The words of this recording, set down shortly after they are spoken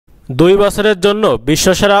2 বছরের জন্য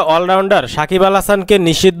বিশ্বসেরা অলরাউন্ডার সাকিব আল হাসানকে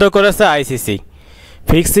নিষিদ্ধ করেছে আইসিসি।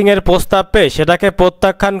 ফিক্সিংয়ের প্রস্তাব পেয়ে সেটাকে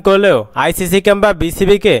প্রত্যাখ্যান করলেও আইসিসি কিংবা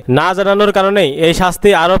বিসিবিকে না জানানোর কারণেই এই শাস্তি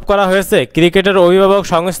আরোপ করা হয়েছে ক্রিকেটের অভিভাবক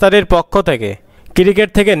সংস্থাটির পক্ষ থেকে। ক্রিকেট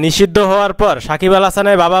থেকে নিষিদ্ধ হওয়ার পর সাকিব আল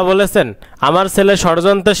হাসানের বাবা বলেছেন, আমার ছেলে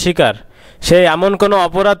ষড়যন্ত্রের শিকার, সে এমন কোনো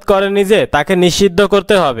অপরাধ করেনি যে তাকে নিষিদ্ধ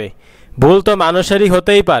করতে হবে। ভুল তো মানুষেরই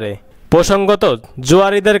হতেই পারে। প্রসঙ্গত,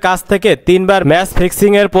 জুয়ারিদের কাছ থেকে 3 বার ম্যাচ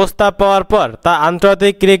ফিক্সিংয়ের প্রস্তাব পাওয়ার পর তা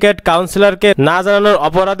আন্তর্জাতিক ক্রিকেট কাউন্সিলরকে না জানানোর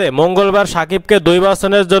অপরাধে মঙ্গলবার সাকিবকে 2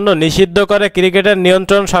 বছরের জন্য নিষিদ্ধ করে ক্রিকেটের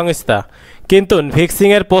নিয়ন্ত্রণ সংস্থা। কিন্তু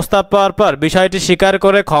ফিক্সিংয়ের প্রস্তাব পাওয়ার পর বিষয়টি স্বীকার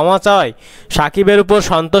করে ক্ষমা চাওয়ায় সাকিবের উপর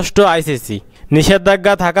সন্তুষ্ট আইসিসি।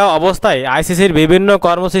 নিষেধাজ্ঞা থাকা অবস্থায় আইসিসির বিভিন্ন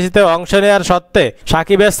কর্মসূচিতে অংশ নেওয়ার সত্ত্বে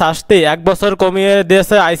সাকিবের শাস্তি 1 বছর কমিয়ে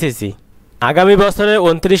দিয়েছে আইসিসি। আগামী বছরের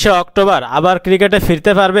 29শে অক্টোবর আবার ক্রিকেটে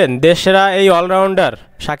ফিরতে পারবেন দেশসেরা এই অলরাউন্ডার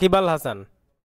সাকিব আল হাসান।